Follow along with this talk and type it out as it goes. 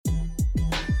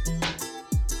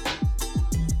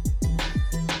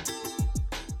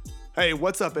Hey,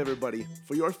 what's up, everybody?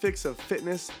 For your fix of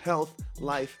fitness, health,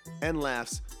 life, and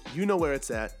laughs, you know where it's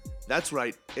at. That's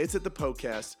right, it's at the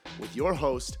podcast with your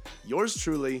host, yours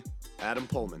truly, Adam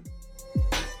Pullman.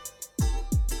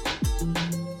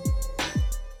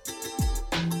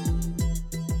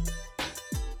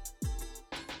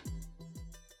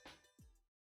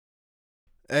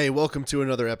 Hey, welcome to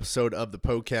another episode of the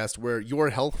podcast where your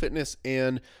health, fitness,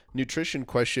 and nutrition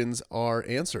questions are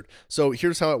answered. So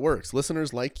here's how it works.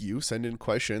 Listeners like you send in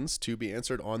questions to be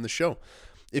answered on the show.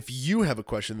 If you have a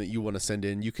question that you want to send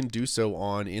in, you can do so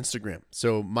on Instagram.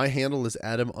 So my handle is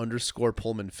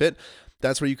Adam_PullmanFit.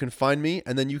 That's where you can find me.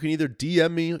 And then you can either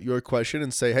DM me your question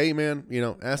and say, hey man,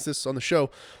 ask this on the show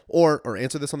or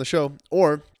answer this on the show,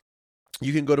 or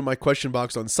you can go to my question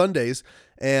box on Sundays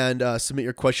and submit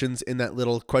your questions in that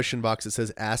little question box that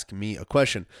says, ask me a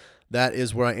question. That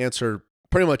is where I answer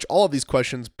pretty much all of these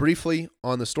questions briefly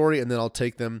on the story, and then I'll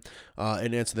take them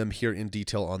and answer them here in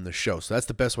detail on the show. So that's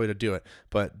the best way to do it,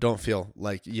 but don't feel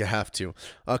like you have to.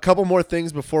 A couple more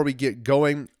things before we get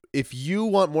going. If you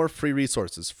want more free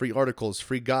resources, free articles,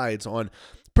 free guides on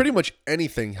pretty much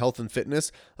anything health and fitness,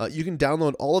 you can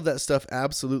download all of that stuff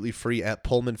absolutely free at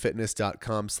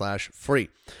pullmanfitness.com/free.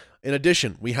 In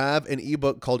addition, we have an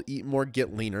ebook called Eat More,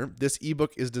 Get Leaner. This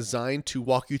ebook is designed to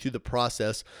walk you through the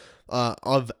process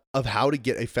of how to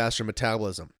get a faster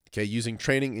metabolism, okay, using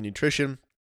training and nutrition.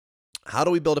 How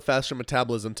do we build a faster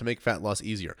metabolism to make fat loss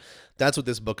easier? That's what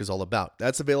this book is all about.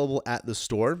 That's available at the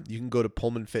store. You can go to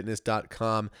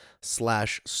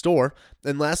pullmanfitness.com/store.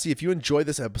 And lastly, if you enjoy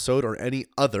this episode or any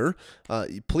other,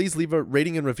 please leave a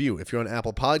rating and review. If you're on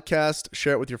Apple Podcast,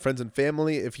 share it with your friends and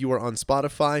family. If you are on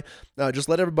Spotify, just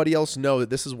let everybody else know that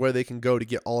this is where they can go to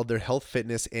get all of their health,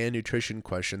 fitness, and nutrition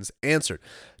questions answered.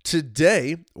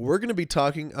 Today, we're going to be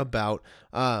talking about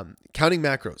counting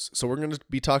macros. So we're going to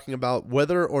be talking about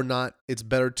whether or not it's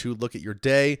better to look at your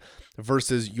day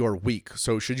versus your week.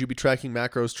 So should you be tracking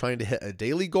macros trying to hit a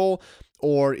daily goal,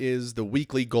 or is the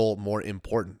weekly goal more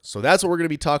important? So that's what we're going to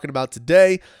be talking about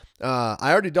today. I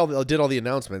already did all the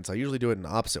announcements. I usually do it in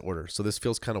opposite order, so this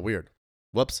feels kind of weird.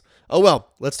 Whoops. Oh well,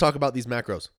 let's talk about these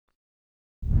macros.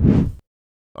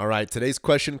 All right, today's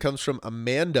question comes from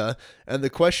Amanda, and the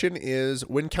question is,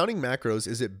 when counting macros,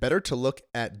 is it better to look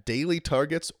at daily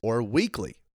targets or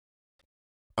weekly?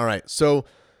 All right, so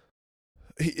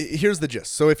here's the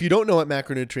gist. So if you don't know what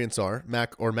macronutrients are,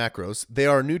 macros, they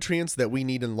are nutrients that we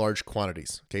need in large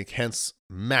quantities, okay? Hence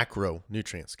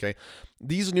macronutrients, okay?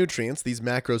 These nutrients, these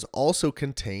macros, also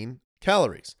contain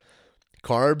calories.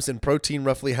 Carbs and protein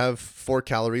roughly have 4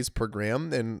 calories per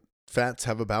gram, and fats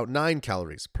have about 9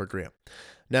 calories per gram.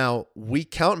 Now, we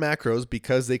count macros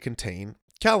because they contain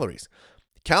calories.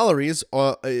 Calories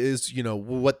is,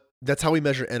 that's how we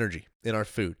measure energy in our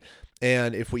food.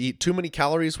 And if we eat too many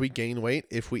calories, we gain weight.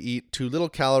 If we eat too little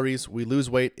calories, we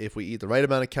lose weight. If we eat the right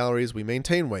amount of calories, we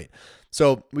maintain weight.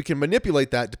 So we can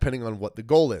manipulate that depending on what the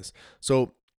goal is.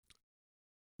 So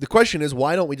the question is,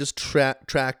 why don't we just track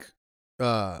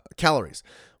calories?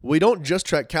 We don't just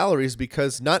track calories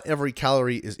because not every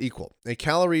calorie is equal. A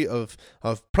calorie of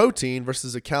protein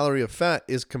versus a calorie of fat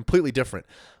is completely different.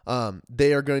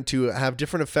 They are going to have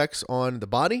different effects on the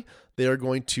body. They are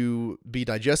going to be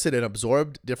digested and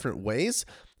absorbed different ways,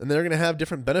 and they're going to have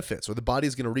different benefits, or the body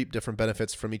is going to reap different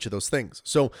benefits from each of those things.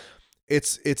 So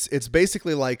it's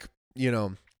basically like,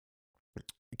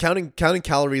 counting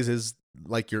calories is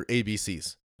like your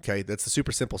ABCs. Okay, that's the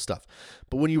super simple stuff.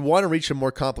 But when you want to reach a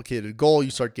more complicated goal, you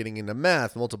start getting into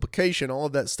math, multiplication, all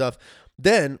of that stuff.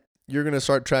 Then you're going to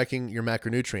start tracking your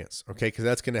macronutrients, okay? Because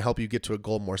that's going to help you get to a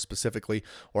goal more specifically,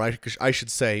 or I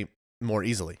should say more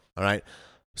easily, all right?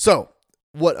 So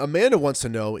what Amanda wants to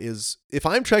know is, if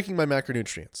I'm tracking my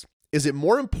macronutrients, is it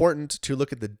more important to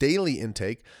look at the daily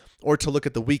intake or to look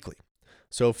at the weekly?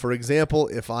 So for example,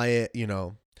 if I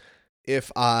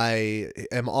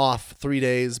am off 3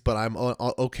 days, but I'm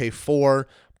okay 4,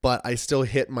 but I still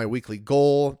hit my weekly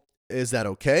goal, is that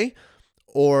okay?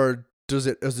 Or is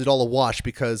it all a wash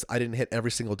because I didn't hit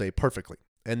every single day perfectly?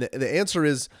 And the answer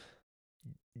is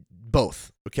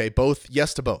both, okay? Both,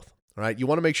 yes to both, all right? You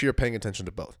want to make sure you're paying attention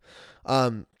to both.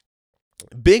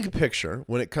 Big picture,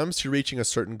 when it comes to reaching a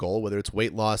certain goal, whether it's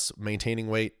weight loss, maintaining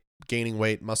weight, gaining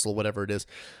weight, muscle, whatever it is,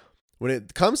 when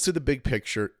it comes to the big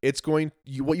picture,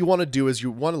 what you want to do is you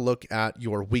want to look at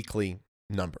your weekly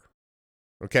number.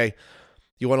 Okay?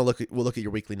 You want to look at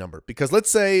your weekly number, because let's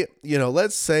say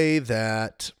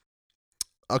that,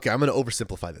 okay, I'm going to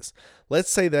oversimplify this.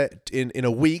 Let's say that in a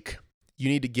week, you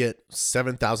need to get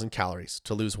 7,000 calories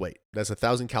to lose weight. That's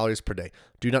 1,000 calories per day.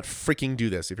 Do not freaking do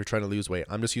this if you're trying to lose weight.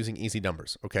 I'm just using easy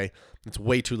numbers, okay? It's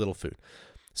way too little food.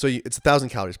 So it's 1,000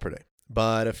 calories per day.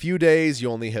 but a few days you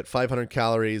only hit 500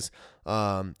 calories,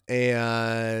 and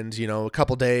a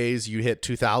couple days you hit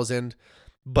 2,000,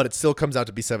 but it still comes out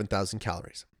to be 7,000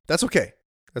 calories. That's okay.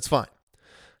 That's fine.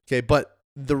 Okay, but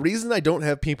the reason I don't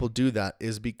have people do that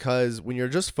is because when you're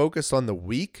just focused on the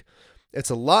week, it's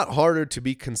a lot harder to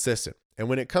be consistent. And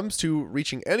when it comes to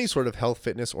reaching any sort of health,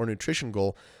 fitness, or nutrition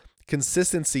goal,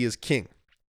 consistency is king.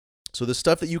 So the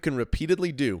stuff that you can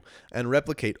repeatedly do and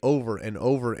replicate over and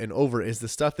over and over is the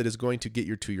stuff that is going to get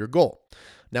you to your goal.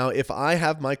 Now, if I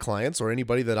have my clients or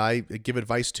anybody that I give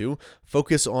advice to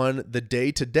focus on the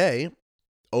day-to-day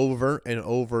over and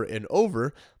over and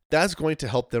over, that's going to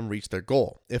help them reach their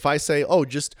goal. If I say,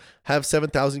 just have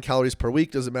 7,000 calories per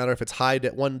week, doesn't matter if it's high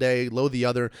one day, low the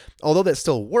other, although that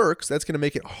still works, that's going to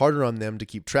make it harder on them to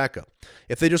keep track of.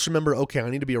 If they just remember, I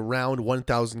need to be around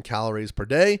 1,000 calories per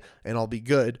day and I'll be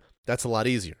good, that's a lot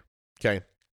easier. Okay.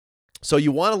 So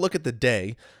you want to look at the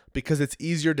day because it's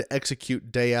easier to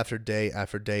execute day after day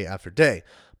after day after day.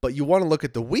 But you want to look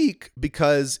at the week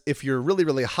because if you're really,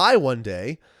 really high one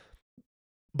day,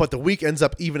 but the week ends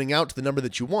up evening out to the number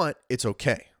that you want, it's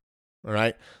okay. All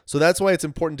right. So that's why it's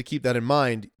important to keep that in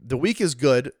mind. The week is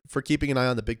good for keeping an eye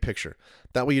on the big picture.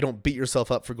 That way you don't beat yourself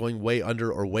up for going way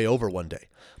under or way over one day.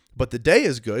 But the day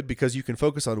is good because you can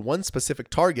focus on one specific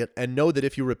target and know that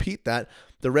if you repeat that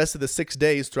the rest of the 6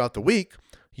 days throughout the week,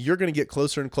 you're going to get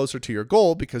closer and closer to your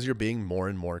goal because you're being more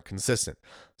and more consistent.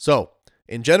 So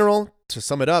in general, to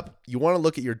sum it up, you want to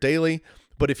look at your daily.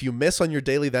 But if you miss on your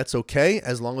daily, that's okay.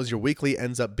 As long as your weekly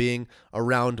ends up being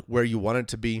around where you want it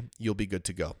to be, you'll be good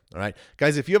to go. All right.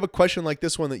 Guys, if you have a question like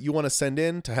this one that you want to send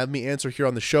in to have me answer here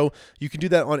on the show, you can do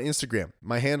that on Instagram.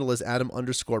 My handle is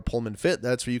Adam_PullmanFit.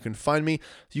 That's where you can find me.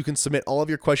 You can submit all of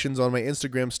your questions on my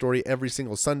Instagram story every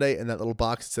single Sunday. In that little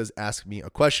box, it says, ask me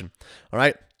a question. All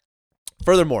right.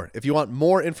 Furthermore, if you want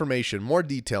more information, more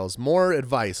details, more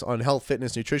advice on health,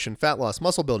 fitness, nutrition, fat loss,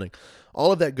 muscle building,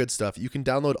 all of that good stuff, you can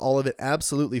download all of it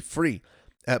absolutely free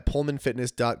at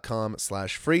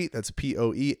PullmanFitness.com/free. That's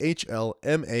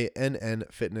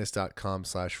POEHLMANN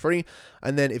fitness.com/free.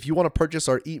 And then if you want to purchase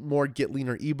our Eat More, Get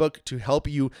Leaner ebook to help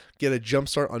you get a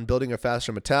jumpstart on building a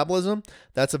faster metabolism,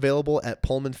 that's available at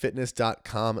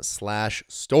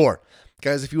PullmanFitness.com/store.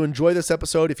 Guys, if you enjoy this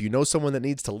episode, if you know someone that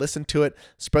needs to listen to it,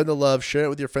 spread the love, share it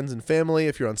with your friends and family.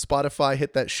 If you're on Spotify,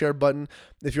 hit that share button.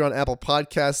 If you're on Apple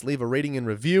Podcasts, leave a rating and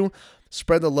review.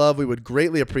 Spread the love. We would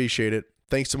greatly appreciate it.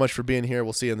 Thanks so much for being here.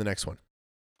 We'll see you in the next one.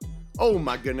 Oh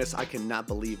my goodness, I cannot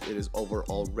believe it is over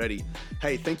already.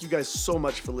 Hey, thank you guys so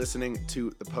much for listening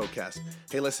to the podcast.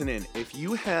 Hey, listen in. If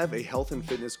you have a health and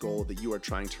fitness goal that you are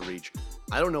trying to reach,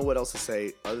 I don't know what else to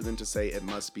say other than to say it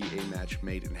must be a match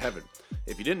made in heaven.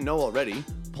 If you didn't know already,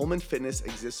 Pullman Fitness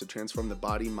exists to transform the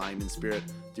body, mind, and spirit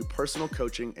through personal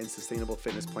coaching and sustainable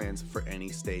fitness plans for any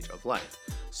stage of life.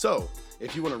 So,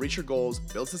 if you want to reach your goals,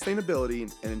 build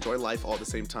sustainability, and enjoy life all at the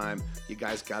same time, you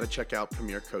guys got to check out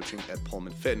Premier Coaching at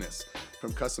Pullman Fitness.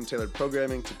 From custom tailored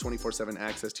programming to 24/7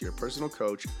 access to your personal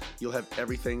coach, you'll have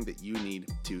everything that you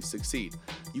need to succeed.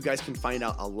 You guys can find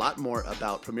out a lot more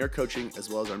about Premier Coaching as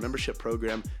well as our membership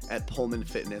program at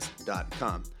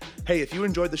PullmanFitness.com. Hey, if you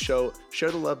enjoyed the show, share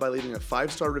the love by leaving a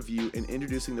 5-star review and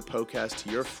introducing the podcast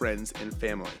to your friends and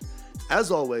family.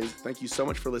 As always, thank you so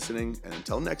much for listening, and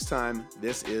until next time,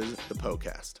 this is the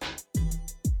podcast.